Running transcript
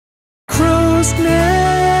Crow's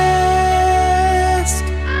Nest.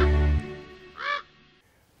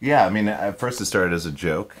 Yeah, I mean, at first it started as a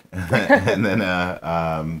joke, and then,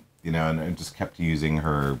 you know, and I just kept using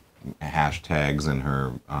her hashtags and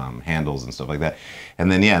her handles and stuff like that.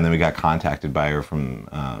 And then, yeah, and then we got contacted by her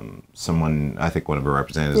from someone, I think one of her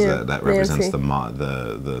representatives that represents the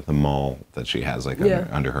mall that she has, like,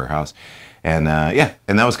 under her house. And, yeah,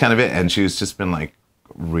 and that was kind of it. And she's just been, like,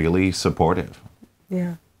 really supportive.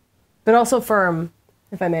 Yeah. But also firm,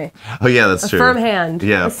 if I may. Oh, yeah, that's true. A firm hand.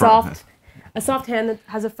 Yeah. A soft hand that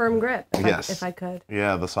has a firm grip, if I could.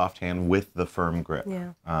 Yeah, the soft hand with the firm grip.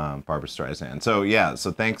 Yeah. Barbra Streisand. So, yeah,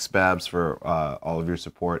 so thanks, Babs, for all of your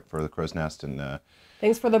support for the Crow's Nest. And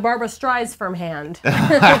thanks for the Barbra Streisand firm hand.